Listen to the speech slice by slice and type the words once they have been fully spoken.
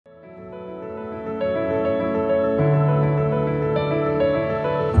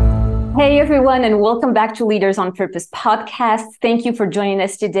Hey everyone, and welcome back to Leaders on Purpose podcast. Thank you for joining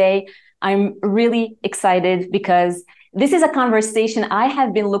us today. I'm really excited because this is a conversation I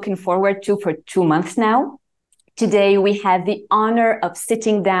have been looking forward to for 2 months now. Today, we have the honor of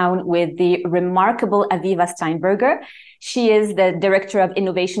sitting down with the remarkable Aviva Steinberger. She is the Director of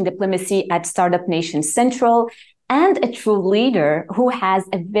Innovation Diplomacy at Startup Nation Central and a true leader who has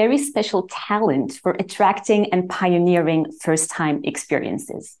a very special talent for attracting and pioneering first-time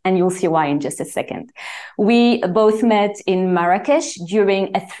experiences. And you'll see why in just a second. We both met in Marrakesh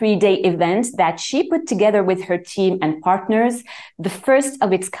during a 3-day event that she put together with her team and partners, the first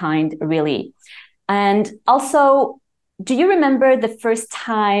of its kind, really. And also, do you remember the first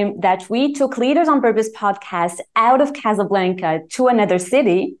time that we took Leaders on Purpose podcast out of Casablanca to another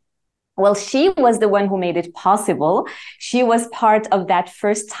city? Well, she was the one who made it possible. She was part of that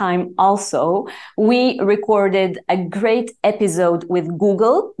first time also. We recorded a great episode with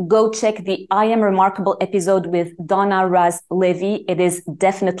Google. Go check the I Am Remarkable episode with Donna Raz Levy. It is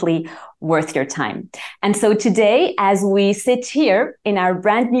definitely worth your time. And so today, as we sit here in our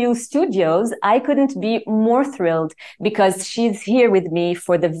brand new studios, I couldn't be more thrilled because she's here with me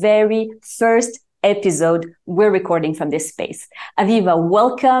for the very first episode we're recording from this space. Aviva,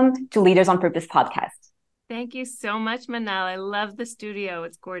 welcome to Leaders on Purpose podcast. Thank you so much, Manal. I love the studio.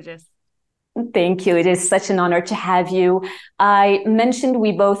 It's gorgeous. Thank you. It is such an honor to have you. I mentioned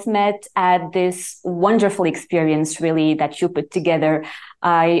we both met at this wonderful experience, really, that you put together.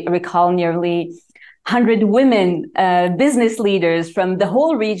 I recall nearly 100 women, business leaders from the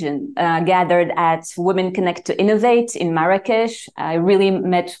whole region gathered at Women Connect to Innovate in Marrakesh. I really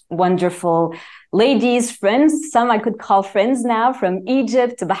met wonderful ladies, friends, some I could call friends now, from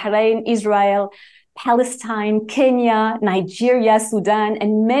Egypt, Bahrain, Israel, Palestine, Kenya, Nigeria, Sudan,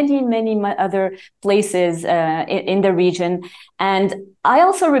 and many, many other places in the region. And I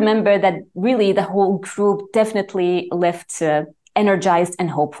also remember that really the whole group definitely left energized and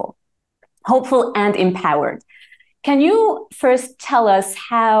hopeful and empowered. Can you first tell us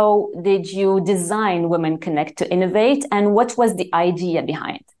how did you design Women Connect to Innovate and what was the idea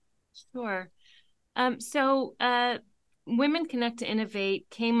behind? Sure. Women Connect to Innovate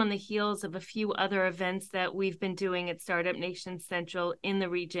came on the heels of a few other events that we've been doing at Startup Nation Central in the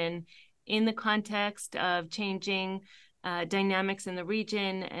region in the context of changing dynamics in the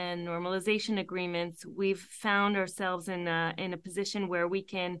region and normalization agreements. We've found ourselves in a position where we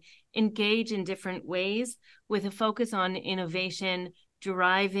can engage in different ways with a focus on innovation,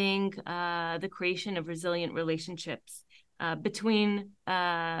 driving the creation of resilient relationships between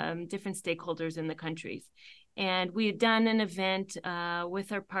different stakeholders in the countries. And we had done an event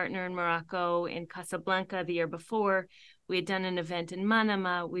with our partner in Morocco in Casablanca the year before. We had done an event in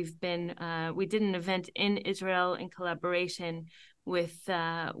Manama. We did an event in Israel in collaboration with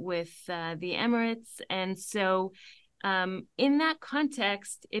the Emirates. And so in that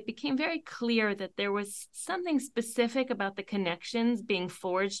context, it became very clear that there was something specific about the connections being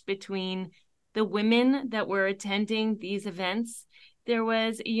forged between the women that were attending these events. There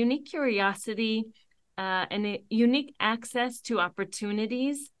was a unique curiosity and a unique access to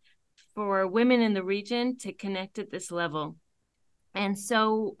opportunities for women in the region to connect at this level. And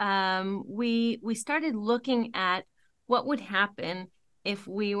so we started looking at what would happen if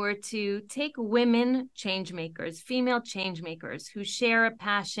we were to take women change makers, female change makers who share a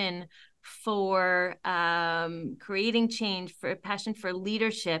passion for creating change, for a passion for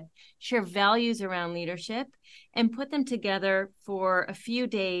leadership, share values around leadership, and put them together for a few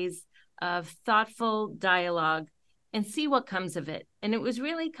days of thoughtful dialogue and see what comes of it. And it was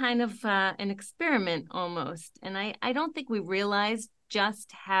really kind of an experiment almost. And I don't think we realized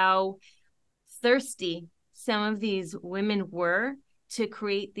just how thirsty some of these women were to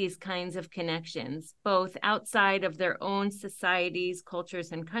create these kinds of connections, both outside of their own societies,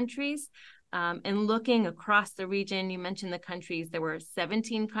 cultures, and countries, and looking across the region. You mentioned the countries. There were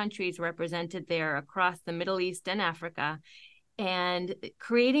 17 countries represented there across the Middle East and Africa. And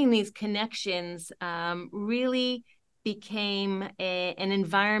creating these connections really became an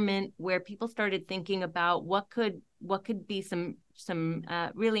environment where people started thinking about what could be some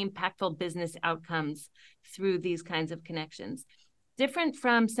really impactful business outcomes through these kinds of connections. Different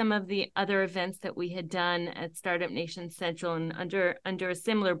from some of the other events that we had done at Startup Nation Central and under a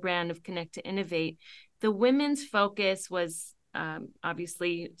similar brand of Connect to Innovate, the women's focus was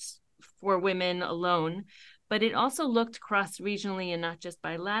obviously for women alone, but it also looked cross-regionally and not just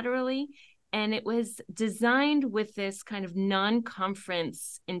bilaterally. And it was designed with this kind of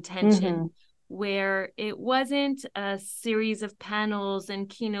non-conference intention, where it wasn't a series of panels and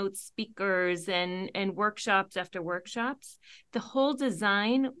keynote speakers and workshops after workshops. The whole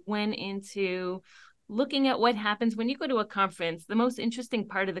design went into looking at what happens when you go to a conference. The most interesting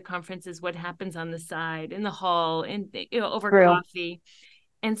part of the conference is what happens on the side, in the hall, and over coffee.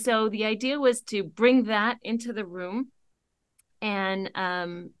 And so the idea was to bring that into the room. And,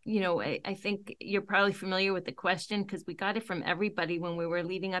 I think you're probably familiar with the question because we got it from everybody when we were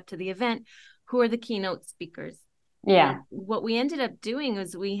leading up to the event. Who are the keynote speakers? Yeah. And what we ended up doing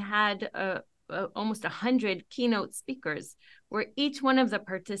is we had almost 100 keynote speakers where each one of the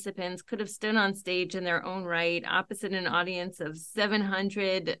participants could have stood on stage in their own right, opposite an audience of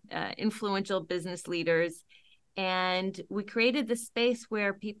 700 influential business leaders. And we created this space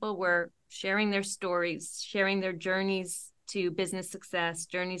where people were sharing their stories, sharing their journeys to business success,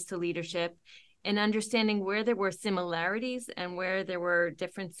 journeys to leadership, and understanding where there were similarities and where there were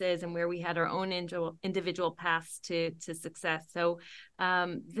differences and where we had our own individual paths to success. So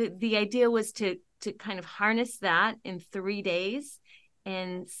the idea was to kind of harness that in 3 days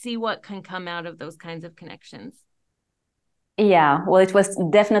and see what can come out of those kinds of connections. Yeah, well, it was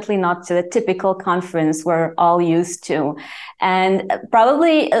definitely not the typical conference we're all used to. And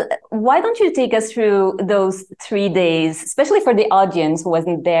probably, why don't you take us through those 3 days, especially for the audience who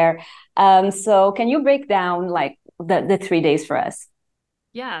wasn't there? So can you break down like the 3 days for us?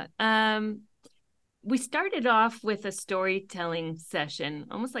 Yeah. We started off with a storytelling session,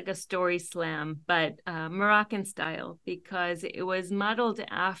 almost like a story slam, but Moroccan style, because it was modeled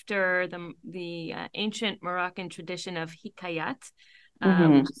after the ancient Moroccan tradition of hikayat,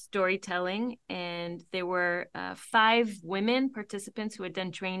 which is storytelling. And there were 5 women participants who had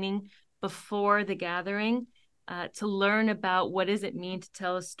done training before the gathering to learn about what does it mean to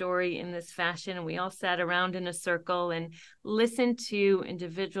tell a story in this fashion. And we all sat around in a circle and listened to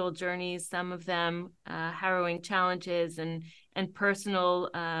individual journeys, some of them harrowing challenges and personal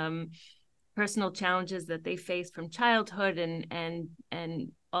challenges that they faced from childhood,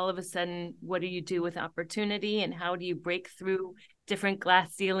 and all of a sudden, what do you do with opportunity, and how do you break through different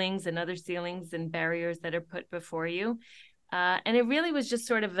glass ceilings and other ceilings and barriers that are put before you. And it really was just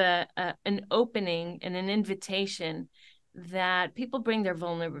sort of an opening and an invitation that people bring their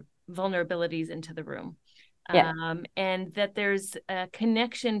vulnerabilities into the room. Yeah. And that there's a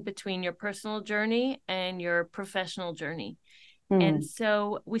connection between your personal journey and your professional journey. And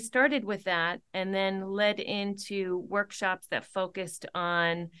so we started with that and then led into workshops that focused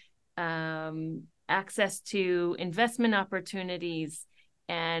on access to investment opportunities.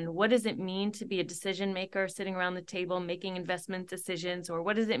 And what does it mean to be a decision maker sitting around the table making investment decisions? Or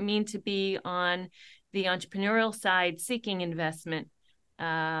what does it mean to be on the entrepreneurial side seeking investment?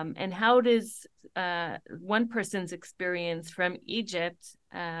 And how does one person's experience from Egypt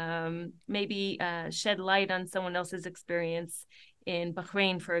maybe shed light on someone else's experience in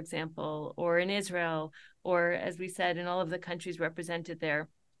Bahrain, for example, or in Israel, or as we said, in all of the countries represented there?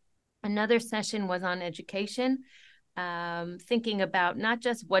 Another session was on education. Thinking about not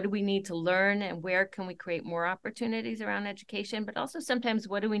just what do we need to learn and where can we create more opportunities around education, but also sometimes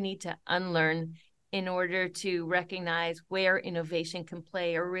what do we need to unlearn in order to recognize where innovation can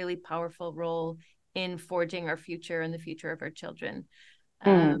play a really powerful role in forging our future and the future of our children.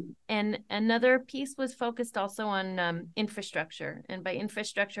 And another piece was focused also on infrastructure. And by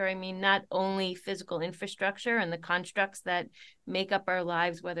infrastructure, I mean not only physical infrastructure and the constructs that make up our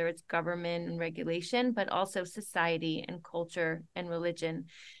lives, whether it's government and regulation, but also society and culture and religion.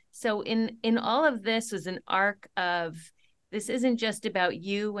 So in all of this was an arc of, this isn't just about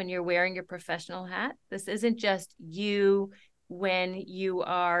you when you're wearing your professional hat. This isn't just you when you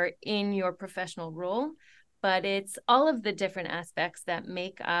are in your professional role, but it's all of the different aspects that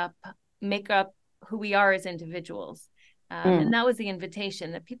make up who we are as individuals. And that was the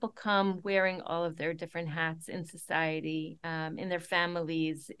invitation, that people come wearing all of their different hats in society, in their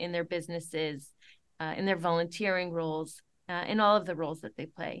families, in their businesses, in their volunteering roles, in all of the roles that they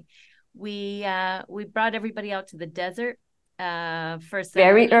play. We brought everybody out to the desert for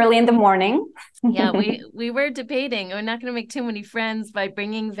very early in the morning. Yeah, we were debating. We're not going to make too many friends by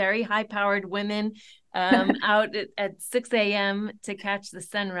bringing very high-powered women out at 6 a.m. to catch the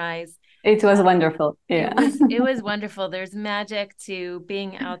sunrise. It was wonderful. Yeah, it was wonderful. There's magic to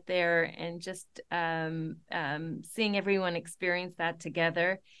being out there and just seeing everyone experience that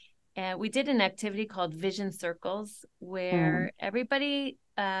together. And we did an activity called Vision Circles, where everybody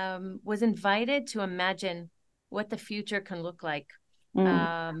was invited to imagine what the future can look like.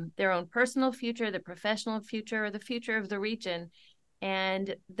 Their own personal future, the professional future, or the future of the region.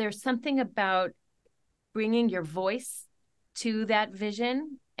 And there's something about bringing your voice to that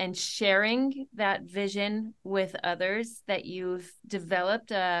vision and sharing that vision with others that you've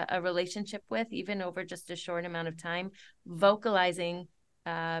developed a relationship with, even over just a short amount of time, vocalizing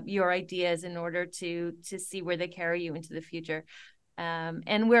your ideas in order to see where they carry you into the future.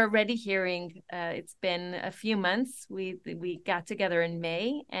 And we're already hearing, it's been a few months. We got together in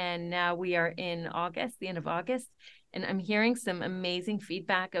May, and now we are in August, the end of August. And I'm hearing some amazing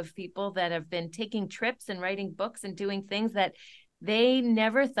feedback of people that have been taking trips and writing books and doing things that they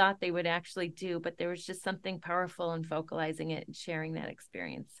never thought they would actually do, but there was just something powerful in vocalizing it and sharing that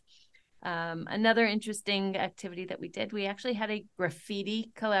experience. Another interesting activity that we did, we actually had a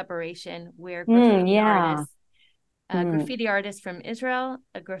graffiti collaboration where graffiti artists from Israel,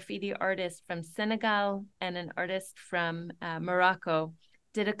 a graffiti artist from Senegal, and an artist from Morocco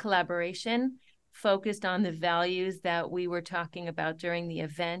did a collaboration focused on the values that we were talking about during the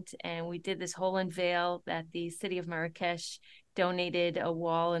event. And we did this whole unveil that the city of Marrakesh donated a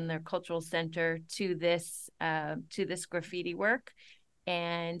wall in their cultural center to this graffiti work.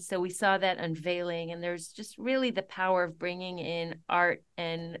 And so we saw that unveiling, and there's just really the power of bringing in art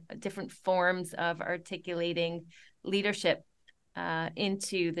and different forms of articulating leadership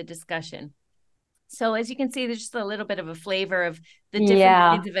into the discussion. So as you can see, there's just a little bit of a flavor of the different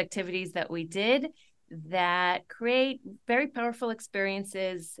kinds of activities that we did that create very powerful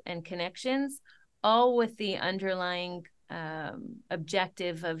experiences and connections, all with the underlying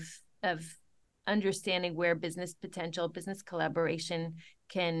objective of understanding where business potential, business collaboration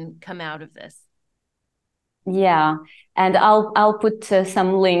can come out of this. Yeah, and I'll put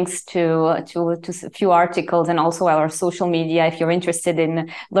some links to a few articles and also our social media if you're interested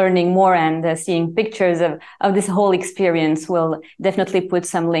in learning more and seeing pictures of this whole experience. We'll definitely put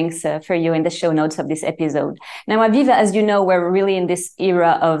some links for you in the show notes of this episode. Now, Aviva, as you know, we're really in this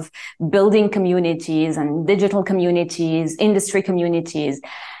era of building communities and digital communities, industry communities,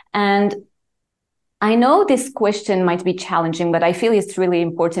 and I know this question might be challenging, but I feel it's really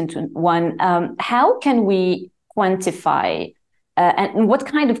important one. How can we quantify and what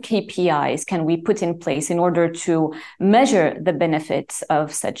kind of KPIs can we put in place in order to measure the benefits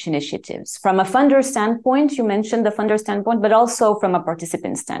of such initiatives? From a funder standpoint, you mentioned the funder standpoint, but also from a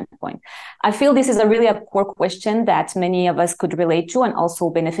participant standpoint. I feel this is really a core question that many of us could relate to and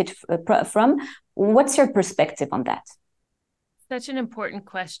also benefit from. What's your perspective on that? Such an important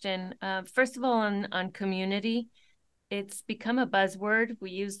question. First of all, on community, it's become a buzzword.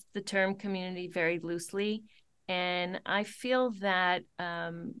 We use the term community very loosely. And I feel that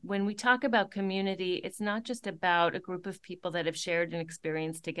when we talk about community, it's not just about a group of people that have shared an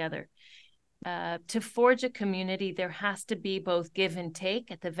experience together. To forge a community, there has to be both give and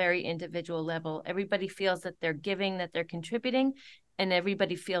take at the very individual level. Everybody feels that they're giving, that they're contributing, and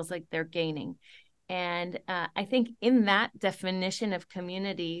everybody feels like they're gaining. And I think in that definition of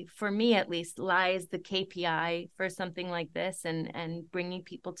community, for me at least, lies the KPI for something like this, and bringing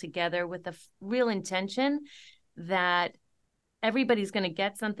people together with a real intention that everybody's going to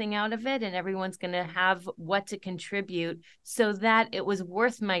get something out of it and everyone's going to have what to contribute, so that it was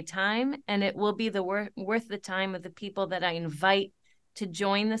worth my time, and it will be worth the time of the people that I invite to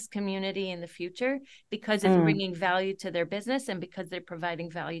join this community in the future, because it's bringing value to their business and because they're providing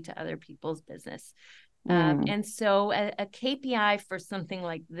value to other people's business. And so a KPI for something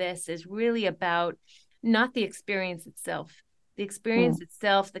like this is really about not the experience itself. The experience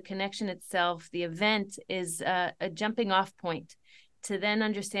itself, the connection itself, the event is a jumping off point to then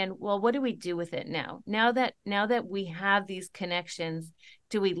understand, well, what do we do with it now? Now that we have these connections,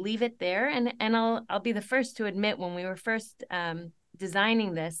 do we leave it there? And I'll be the first to admit, when we were first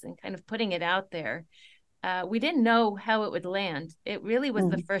designing this and kind of putting it out there, we didn't know how it would land. It really was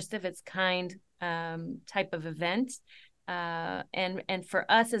the first of its kind type of event. And for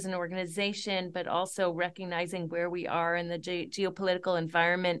us as an organization, but also recognizing where we are in the geopolitical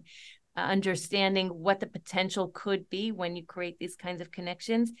environment, understanding what the potential could be when you create these kinds of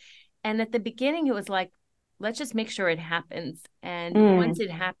connections. And at the beginning, it was like, let's just make sure it happens. And once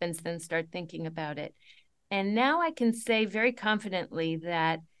it happens, then start thinking about it. And now I can say very confidently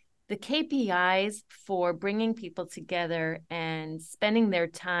that the KPIs for bringing people together and spending their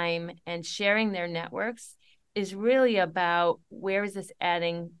time and sharing their networks is really about, where is this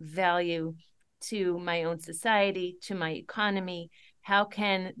adding value to my own society, to my economy? How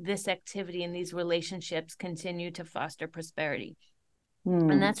can this activity and these relationships continue to foster prosperity?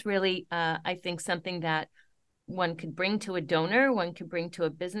 And that's really, I think, something that one could bring to a donor, one could bring to a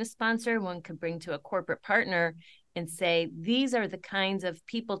business sponsor, one could bring to a corporate partner, and say, these are the kinds of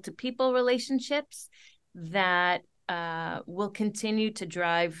people-to-people relationships that will continue to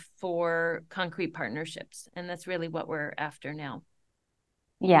drive for concrete partnerships. And that's really what we're after now.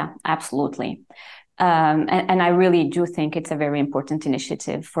 Yeah, absolutely. And I really do think it's a very important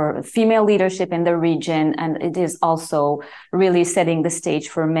initiative for female leadership in the region. And it is also really setting the stage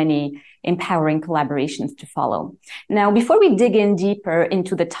for many empowering collaborations to follow. Now, before we dig in deeper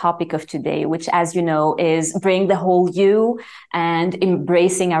into the topic of today, which, as you know, is bring the whole you and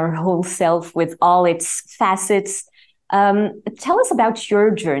embracing our whole self with all its facets, tell us about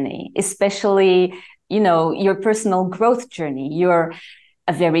your journey, especially, your personal growth journey. You're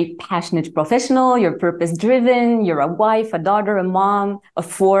a very passionate professional, you're purpose driven, you're a wife, a daughter, a mom of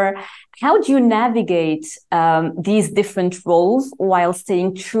four. How do you navigate these different roles while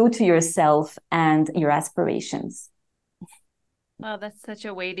staying true to yourself and your aspirations? Well, that's such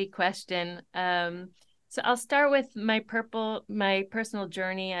a weighty question. So I'll start with my personal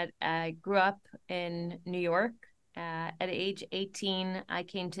journey. I grew up in New York. At age 18, I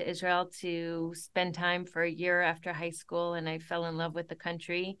came to Israel to spend time for a year after high school, and I fell in love with the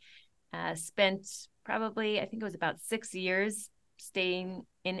country. Spent probably, I think it was about 6 years staying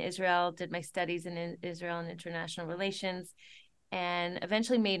in Israel, did my studies in Israel and international relations, and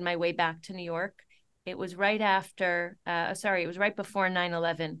eventually made my way back to New York. It was right after, it was right before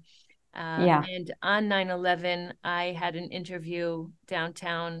 9/11. And on 9/11, I had an interview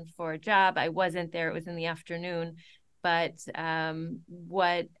downtown for a job. I wasn't there. It was in the afternoon. But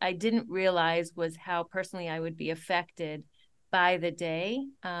what I didn't realize was how personally I would be affected by the day.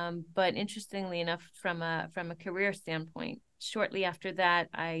 But interestingly enough, from a career standpoint, shortly after that,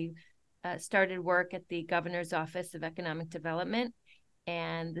 I started work at the Governor's Office of Economic Development.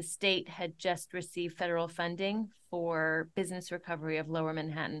 And the state had just received federal funding for business recovery of Lower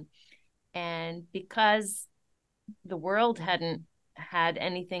Manhattan. And because the world hadn't had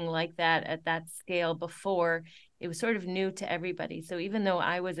anything like that at that scale before, it was sort of new to everybody. So even though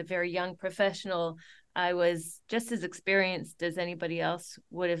I was a very young professional, I was just as experienced as anybody else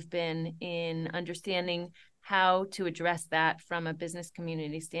would have been in understanding how to address that from a business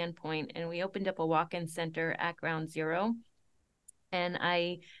community standpoint. And we opened up a walk-in center at Ground Zero. And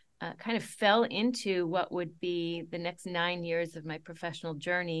I kind of fell into what would be the next 9 years of my professional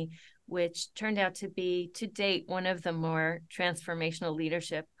journey, which turned out to be, to date, one of the more transformational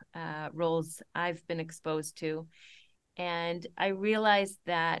leadership roles I've been exposed to. And I realized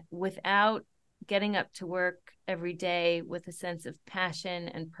that without getting up to work every day with a sense of passion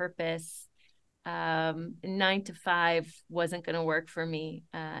and purpose, 9 to 5 wasn't going to work for me.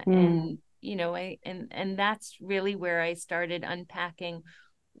 And that's really where I started unpacking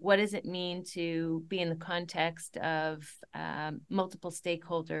what does it mean to be in the context of multiple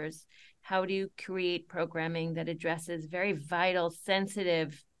stakeholders? How do you create programming that addresses very vital,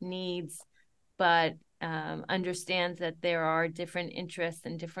 sensitive needs, but understands that there are different interests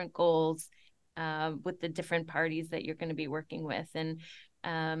and different goals with the different parties that you're going to be working with? And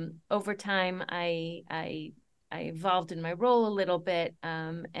over time, I evolved in my role a little bit,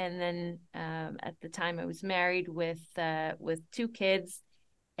 and then at the time I was married with 2 kids,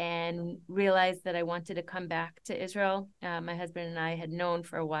 and realized that I wanted to come back to Israel. My husband and I had known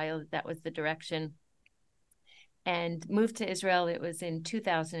for a while that that was the direction, and moved to Israel. It was in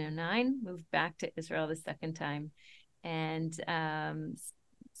 2009. Moved back to Israel the second time, and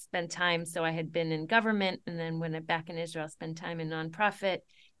spent time. So I had been in government, and then when I'm back in Israel, spent time in nonprofit,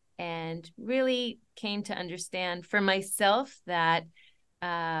 and really came to understand for myself that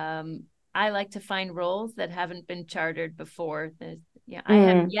I like to find roles that haven't been chartered before. I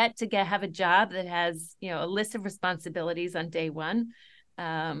have yet to have a job that has, a list of responsibilities on day one.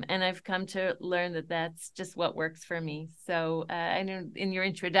 And I've come to learn that that's just what works for me. So I know in your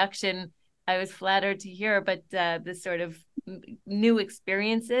introduction, I was flattered to hear, but this sort of new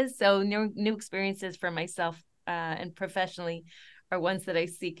experiences. So new experiences for myself and professionally are ones that I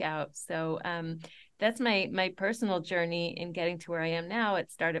seek out. So that's my personal journey in getting to where I am now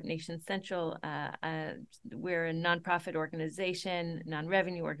at Startup Nation Central. We're a nonprofit organization,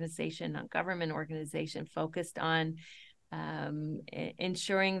 non-revenue organization, non-government organization focused on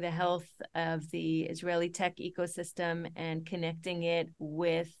ensuring the health of the Israeli tech ecosystem and connecting it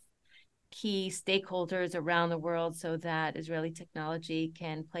with key stakeholders around the world so that Israeli technology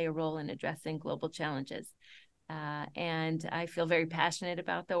can play a role in addressing global challenges. And I feel very passionate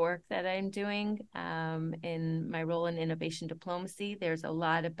about the work that I'm doing in my role in innovation diplomacy. There's a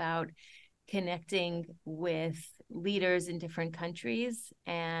lot about connecting with leaders in different countries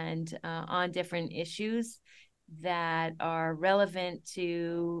and on different issues that are relevant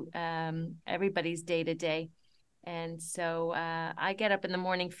to everybody's day to day. And so I get up in the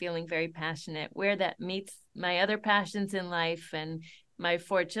morning feeling very passionate. Where that meets my other passions in life and my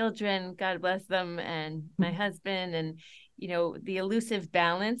 4 children, God bless them, and my husband, and the elusive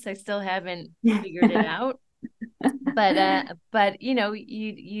balance. I still haven't figured it out. But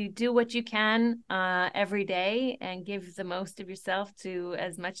you do what you can every day and give the most of yourself to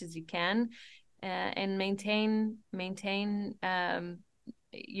as much as you can, and maintain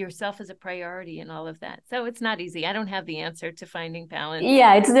yourself as a priority in all of that. So it's not easy. I don't have the answer to finding balance.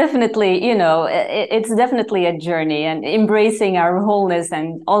 Yeah, it's definitely, it's definitely a journey, and embracing our wholeness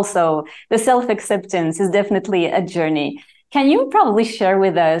and also the self-acceptance is definitely a journey. Can you probably share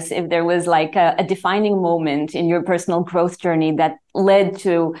with us if there was like a defining moment in your personal growth journey that led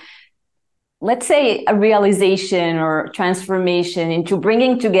to, let's say, a realization or transformation into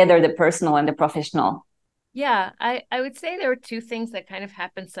bringing together the personal and the professional? Yeah, I would say there were two things that kind of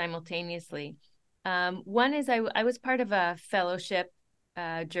happened simultaneously. One is I was part of a fellowship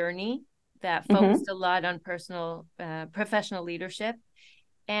journey that focused a lot on professional leadership.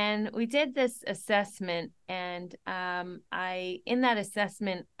 And we did this assessment, and in that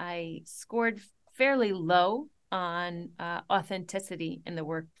assessment, I scored fairly low on authenticity in the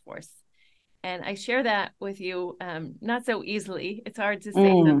workforce. And I share that with you not so easily. It's hard to say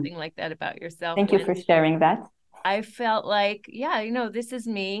something like that about yourself. Thank you for sharing that. I felt like, this is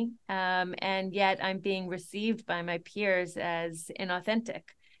me, and yet I'm being received by my peers as inauthentic.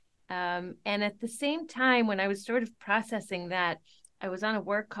 And at the same time, when I was sort of processing that, I was on a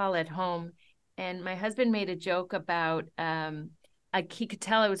work call at home, and my husband made a joke about, he could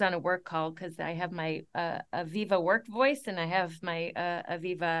tell I was on a work call because I have my Aviva work voice and I have my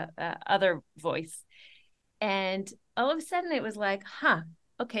Aviva other voice. And all of a sudden it was like,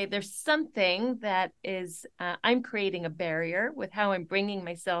 okay, there's something that is, I'm creating a barrier with how I'm bringing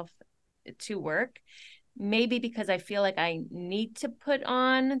myself to work. Maybe because I feel like I need to put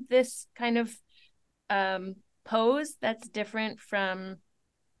on this kind of pose that's different from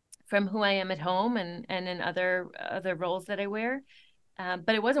who I am at home and in other roles that I wear.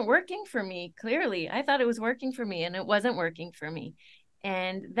 But it wasn't working for me. Clearly, I thought it was working for me, and it wasn't working for me.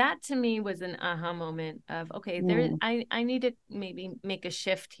 And that to me was an aha moment of, okay, I need to maybe make a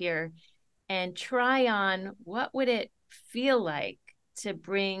shift here and try on what would it feel like to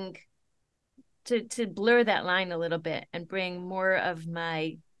bring to blur that line a little bit and bring more of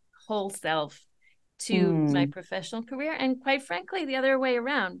my whole self to my professional career, and quite frankly, the other way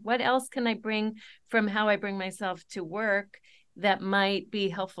around. What else can I bring from how I bring myself to work that might be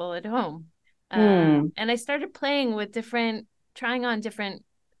helpful at home? And I started playing with trying on different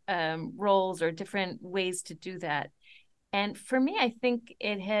roles or different ways to do that. And for me, I think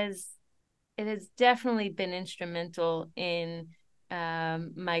it has definitely been instrumental in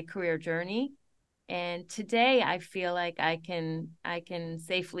my career journey. And today I feel like I can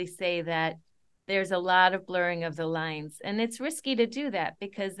safely say that there's a lot of blurring of the lines. And it's risky to do that,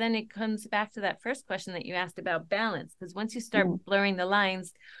 because then it comes back to that first question that you asked about balance. Because once you start blurring the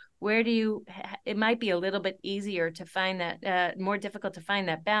lines, it might be a little bit easier to find that, more difficult to find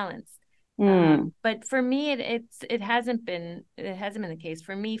that balance. But for me, it hasn't been the case.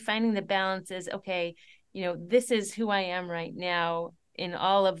 For me, finding the balance is, okay, this is who I am right now in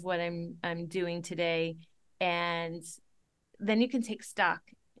all of what I'm doing today. And then you can take stock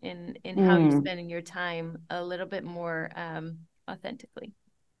in how you're spending your time a little bit more authentically.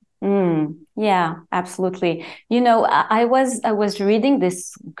 Yeah, absolutely. I was reading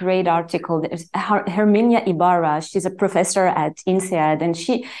this great article. Herminia Ibarra, she's a professor at INSEAD, and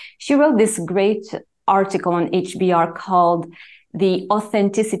she wrote this great article on HBR called "The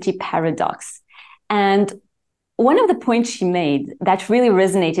Authenticity Paradox." And one of the points she made that really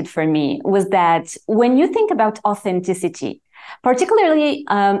resonated for me was that when you think about authenticity, particularly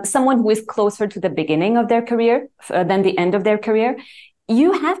someone who is closer to the beginning of their career than the end of their career,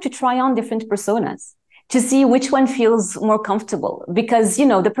 you have to try on different personas to see which one feels more comfortable. Because,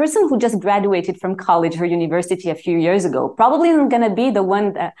 the person who just graduated from college or university a few years ago probably isn't going to be the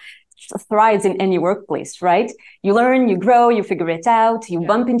one that thrives in any workplace, right? You learn, you grow, you figure it out, you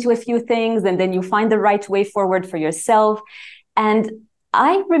bump into a few things, and then you find the right way forward for yourself. And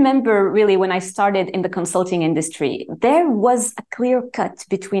I remember really when I started in the consulting industry, there was a clear cut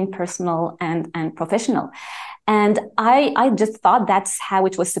between personal and professional. And I just thought that's how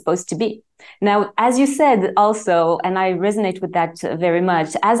it was supposed to be. Now, as you said also, and I resonate with that very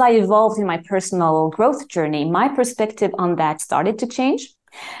much, as I evolved in my personal growth journey, my perspective on that started to change.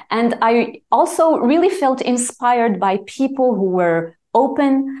 And I also really felt inspired by people who were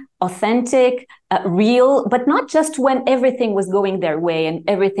open, authentic, real, but not just when everything was going their way and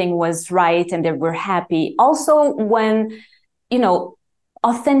everything was right and they were happy. Also when,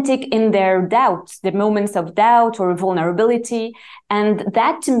 authentic in their doubts, the moments of doubt or vulnerability. And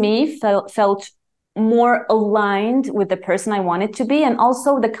that to me felt more aligned with the person I wanted to be, and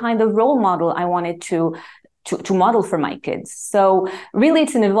also the kind of role model I wanted to model for my kids. So really,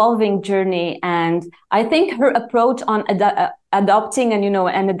 it's an evolving journey, and I think her approach on adopting and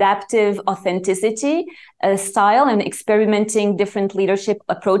an adaptive authenticity style and experimenting different leadership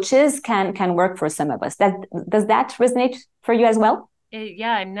approaches can work for some of us. Does that resonate for you as well?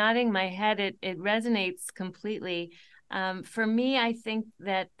 Yeah, I'm nodding my head. It resonates completely. For me, I think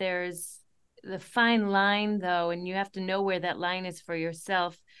that there's the fine line, though, and you have to know where that line is for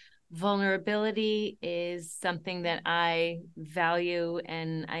yourself. Vulnerability is something that I value,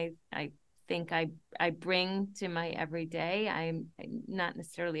 and I think I bring to my everyday. I'm not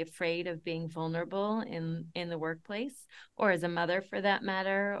necessarily afraid of being vulnerable in the workplace, or as a mother for that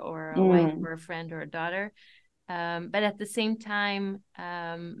matter, or a wife or a friend or a daughter. But at the same time,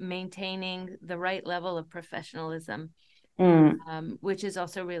 maintaining the right level of professionalism, which is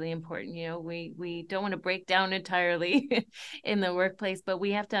also really important. We don't want to break down entirely in the workplace, but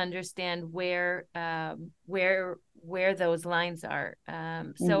we have to understand where those lines are.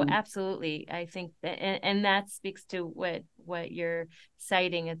 So absolutely, I think that, and that speaks to what you're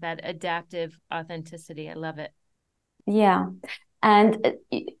citing as that adaptive authenticity. I love it. Yeah. And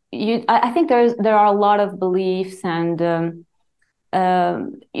I think there are a lot of beliefs, and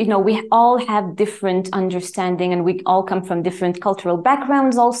we all have different understanding, and we all come from different cultural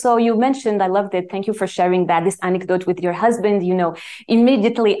backgrounds. Also, you mentioned, I loved it. Thank you for sharing this anecdote with your husband.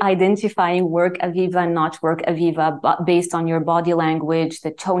 Immediately identifying work Aviva and not work Aviva, but based on your body language,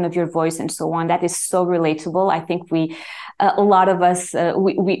 the tone of your voice, and so on. That is so relatable. I think a lot of us,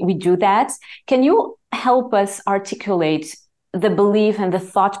 we do that. Can you help us articulate the belief and the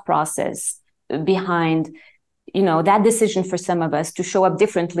thought process behind that decision for some of us to show up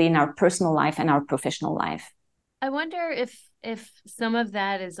differently in our personal life and our professional life? I wonder if some of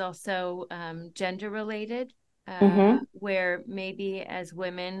that is also gender related, where maybe as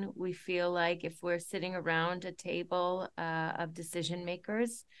women we feel like if we're sitting around a table of decision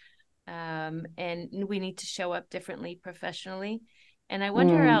makers, and we need to show up differently professionally. And I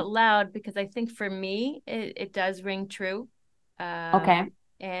wonder out loud, because I think for me it does ring true. Okay.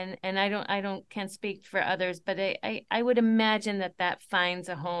 And I can't speak for others, but I would imagine that finds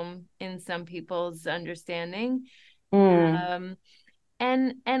a home in some people's understanding. And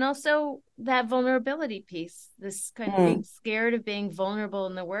also that vulnerability piece, this kind of being scared of being vulnerable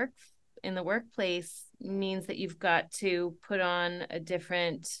in the workplace means that you've got to put on a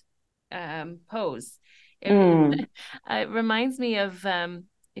different pose. It reminds me of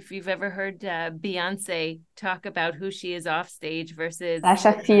if you've ever heard Beyonce talk about who she is off stage versus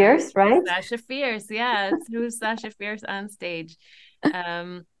Sasha Fierce, right? Sasha Fierce, yeah, it's who's Sasha Fierce on stage.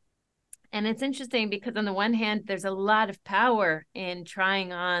 And it's interesting because on the one hand, there's a lot of power in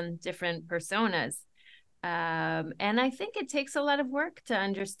trying on different personas. And I think it takes a lot of work to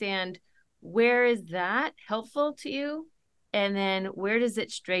understand where is that helpful to you, and then where does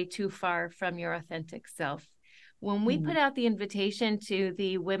it stray too far from your authentic self. When we put out the invitation to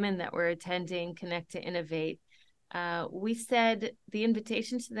the women that were attending Connect to Innovate, we said the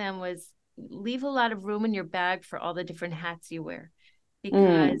invitation to them was leave a lot of room in your bag for all the different hats you wear.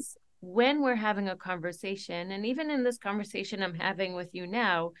 Because when we're having a conversation, and even in this conversation I'm having with you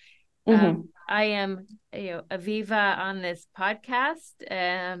now, I am Aviva on this podcast,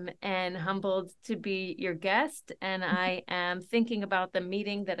 and humbled to be your guest. And I am thinking about the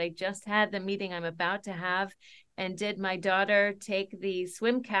meeting that I just had, the meeting I'm about to have. And did my daughter take the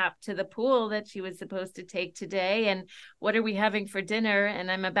swim cap to the pool that she was supposed to take today? And what are we having for dinner?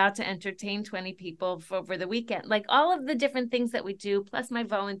 And I'm about to entertain 20 people over the weekend. Like all of the different things that we do, plus my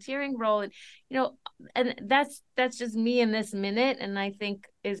volunteering role. And, and that's just me in this minute. And I think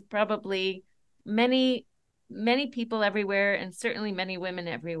is probably many, many people everywhere, and certainly many women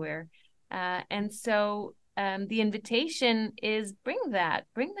everywhere. And so the invitation is bring that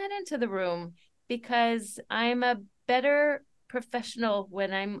into the room. Because I'm a better professional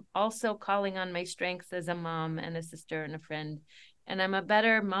when I'm also calling on my strengths as a mom and a sister and a friend. And I'm a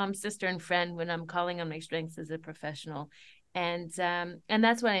better mom, sister, and friend when I'm calling on my strengths as a professional. And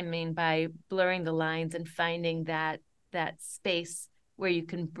that's what I mean by blurring the lines and finding that space where you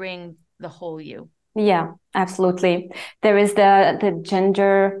can bring the whole you. Yeah, absolutely. There is the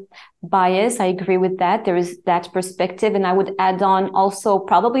gender bias. I agree with that. There is that perspective. And I would add on also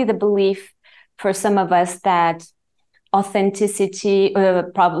probably the belief for some of us that authenticity,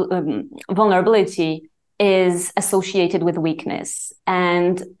 vulnerability is associated with weakness.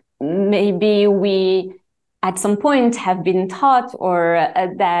 And maybe we at some point have been taught or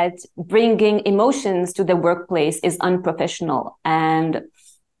that bringing emotions to the workplace is unprofessional. And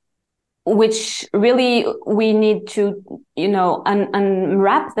which really we need to,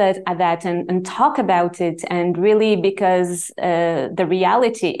 unwrap that and talk about it. And really, because the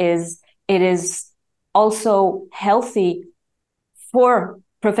reality is, it is also healthy for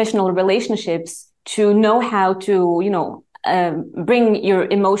professional relationships to know how to, bring your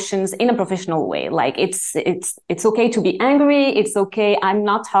emotions in a professional way. Like it's okay to be angry. It's okay. I'm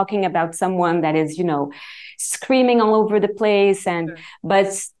not talking about someone that is, screaming all over the place. Sure. But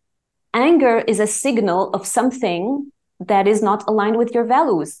anger is a signal of something that is not aligned with your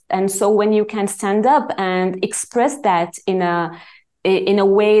values. And so when you can stand up and express that in a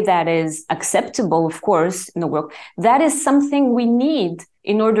way that is acceptable, of course, in the work, that is something we need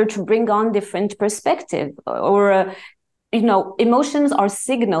in order to bring on different perspective. Or emotions are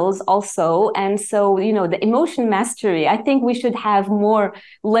signals also. And so, the emotion mastery, I think we should have more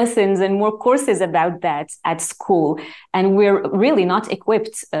lessons and more courses about that at school. And we're really not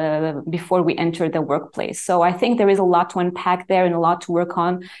equipped before we enter the workplace. So I think there is a lot to unpack there and a lot to work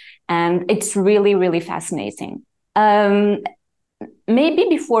on. And it's really, really fascinating. Maybe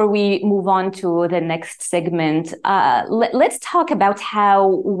before we move on to the next segment, let's talk about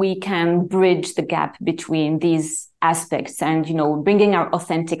how we can bridge the gap between these aspects and, bringing our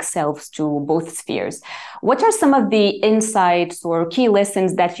authentic selves to both spheres. What are some of the insights or key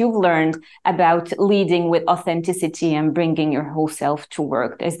lessons that you've learned about leading with authenticity and bringing your whole self to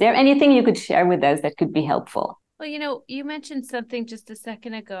work? Is there anything you could share with us that could be helpful? Well, you mentioned something just a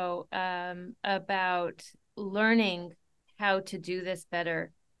second ago about learning how to do this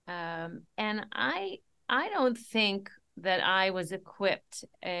better. And I don't think that I was equipped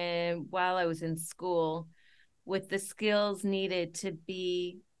while I was in school with the skills needed to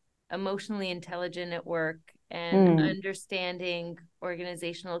be emotionally intelligent at work and understanding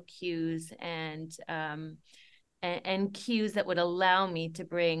organizational cues and cues that would allow me to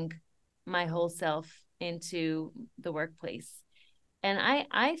bring my whole self into the workplace. And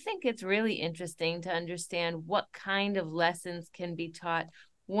I think it's really interesting to understand what kind of lessons can be taught.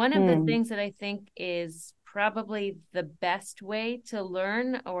 One of the things that I think is probably the best way to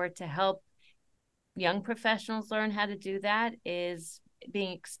learn or to help young professionals learn how to do that is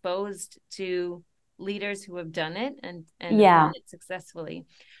being exposed to leaders who have done it and have done it successfully,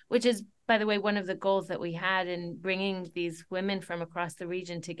 which is, by the way, one of the goals that we had in bringing these women from across the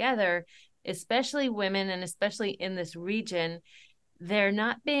region together, especially women, and especially in this region. There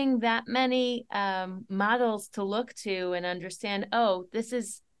not being that many models to look to and understand, oh, this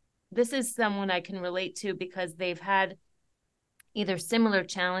is someone I can relate to because they've had either similar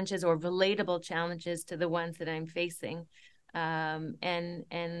challenges or relatable challenges to the ones that I'm facing. And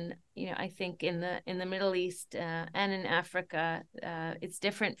I think in the Middle East and in Africa, it's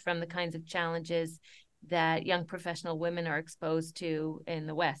different from the kinds of challenges that young professional women are exposed to in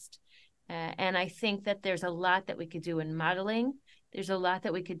the West. And I think that there's a lot that we could do in modeling. There's a lot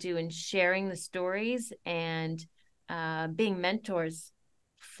that we could do in sharing the stories and being mentors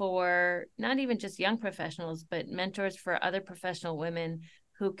for not even just young professionals, but mentors for other professional women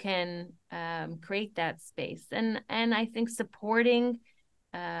who can create that space. And I think supporting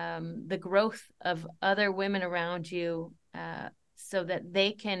the growth of other women around you so that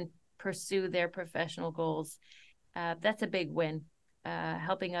they can pursue their professional goals, that's a big win.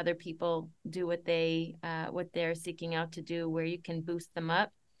 Helping other people do what they're seeking out to do, where you can boost them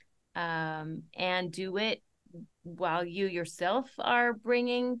up and do it while you yourself are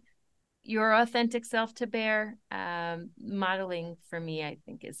bringing your authentic self to bear. Modeling for me, I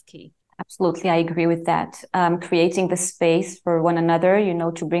think, is key. Absolutely, I agree with that. Creating the space for one another,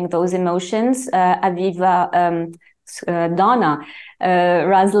 to bring those emotions. Aviva, Donna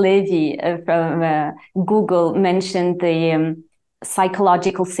Razlevi from Google mentioned the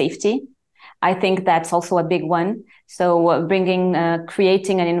psychological safety. I think that's also a big one. So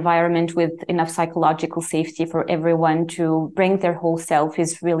creating an environment with enough psychological safety for everyone to bring their whole self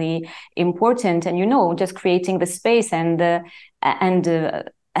is really important. And, just creating the space and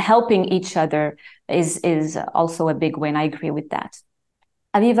helping each other is also a big win. I agree with that.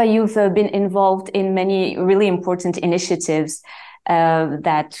 Aviva, you've been involved in many really important initiatives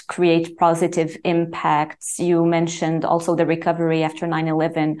that create positive impacts. You mentioned also the recovery after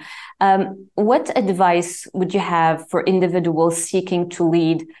 9/11. What advice would you have for individuals seeking to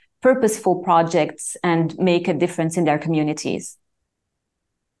lead purposeful projects and make a difference in their communities?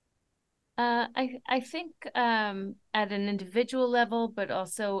 I think at an individual level, but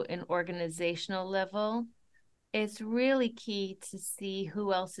also an organizational level, it's really key to see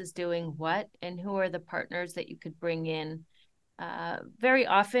who else is doing what and who are the partners that you could bring in very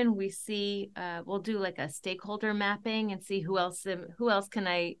often we see we'll do like a stakeholder mapping and see who else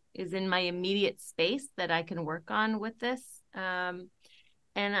is in my immediate space that I can work on with this. And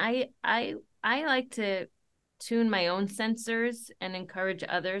I like to tune my own sensors and encourage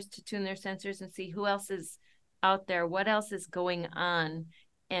others to tune their sensors and see who else is out there, what else is going on,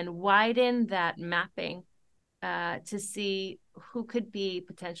 and widen that mapping to see who could be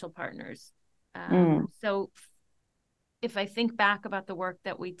potential partners. So if I think back about the work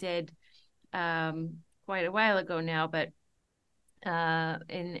that we did quite a while ago now, but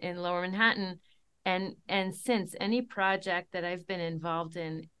in Lower Manhattan, and since any project that I've been involved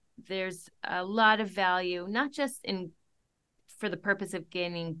in, there's a lot of value, not just for the purpose of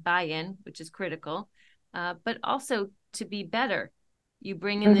gaining buy-in, which is critical, but also to be better. You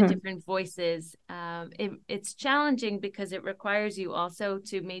bring in the different voices. It's challenging because it requires you also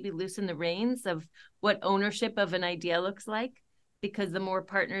to maybe loosen the reins of what ownership of an idea looks like, because the more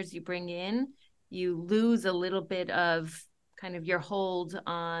partners you bring in, you lose a little bit of kind of your hold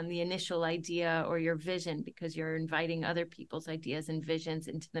on the initial idea or your vision, because you're inviting other people's ideas and visions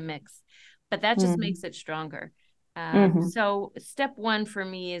into the mix. But that just makes it stronger. So step one for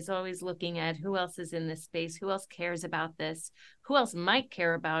me is always looking at who else is in this space, who else cares about this, who else might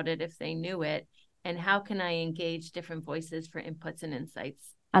care about it if they knew it, and how can I engage different voices for inputs and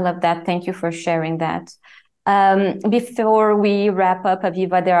insights. I love that. Thank you for sharing that. Before we wrap up,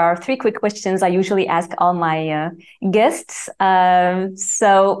 Aviva, there are 3 quick questions I usually ask all my guests.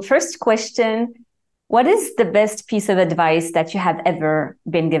 So first question, what is the best piece of advice that you have ever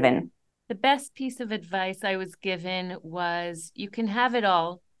been given? The best piece of advice I was given was, you can have it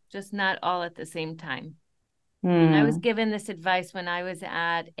all, just not all at the same time. And I was given this advice when I was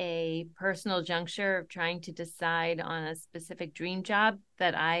at a personal juncture of trying to decide on a specific dream job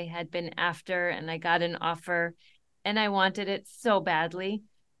that I had been after, and I got an offer and I wanted it so badly.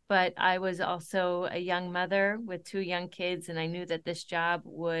 But I was also a young mother with 2 young kids, and I knew that this job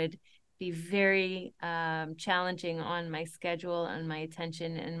would be very challenging on my schedule and my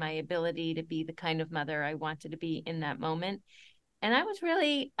attention and my ability to be the kind of mother I wanted to be in that moment. And I was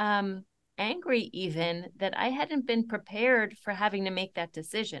really angry even that I hadn't been prepared for having to make that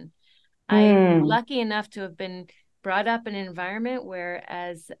decision. I'm lucky enough to have been brought up in an environment where,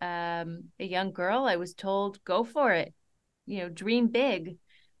 as a young girl, I was told, go for it, dream big.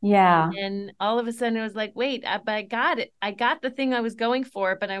 Yeah. And all of a sudden it was like, wait, but I got it. I got the thing I was going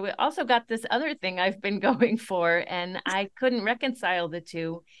for, but I also got this other thing I've been going for, and I couldn't reconcile the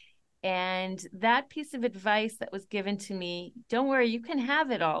two. And that piece of advice that was given to me, don't worry, you can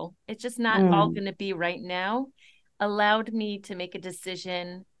have it all, it's just not all going to be right now, allowed me to make a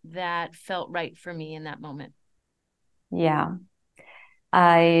decision that felt right for me in that moment. Yeah,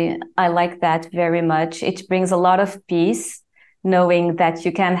 I like that very much. It brings a lot of peace, knowing that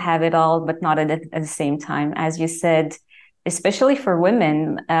you can have it all, but not at the same time. As you said, especially for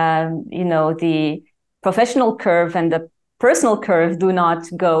women, the professional curve and the personal curve do not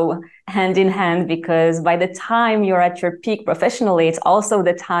go hand in hand, because by the time you're at your peak professionally, it's also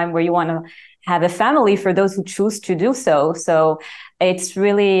the time where you want to have a family, for those who choose to do so. So it's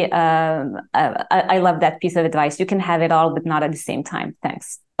really, I love that piece of advice. You can have it all, but not at the same time.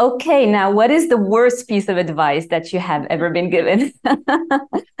 Thanks. Okay, now what is the worst piece of advice that you have ever been given?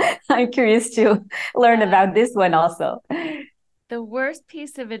 I'm curious to learn about this one also. The worst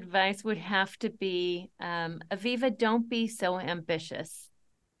piece of advice would have to be, Aviva, don't be so ambitious.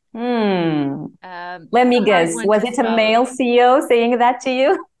 Let me guess. Was it a male CEO saying that to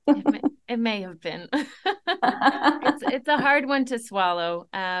you? It may have been. It's a hard one to swallow,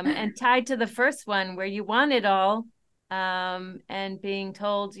 and tied to the first one where you want it all, and being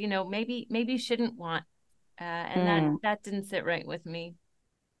told, maybe you shouldn't want, and that didn't sit right with me.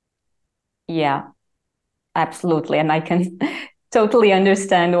 Yeah, absolutely. And I can totally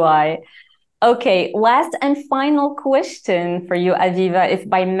understand why. Okay, last and final question for you, Aviva. If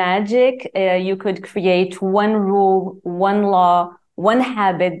by magic you could create one rule, one law, one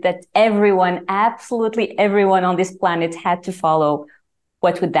habit that absolutely everyone on this planet had to follow,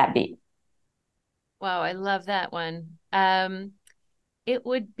 what would that be? Wow, I love that one. It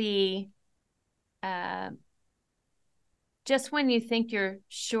would be just when you think you're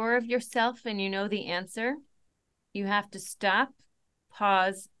sure of yourself and you know the answer, you have to stop,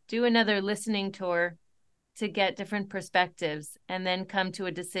 pause, do another listening tour to get different perspectives, and then come to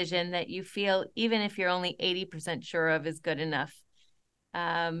a decision that you feel, even if you're only 80% sure of, is good enough.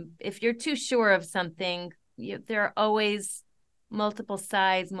 If you're too sure of something, there are always multiple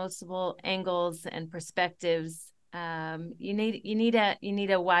sides, multiple angles and perspectives. You need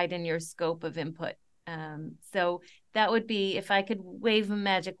to widen your scope of input. So that would be, if I could wave a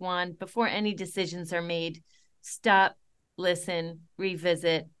magic wand before any decisions are made, stop, listen,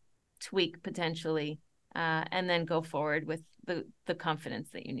 revisit, tweak potentially, and then go forward with the confidence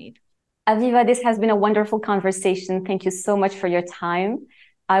that you need. Aviva, this has been a wonderful conversation. Thank you so much for your time.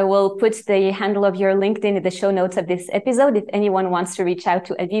 I will put the handle of your LinkedIn in the show notes of this episode. If anyone wants to reach out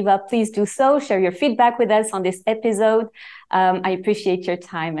to Aviva, please do so. Share your feedback with us on this episode. I appreciate your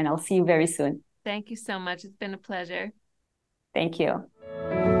time, and I'll see you very soon. Thank you so much. It's been a pleasure. Thank you.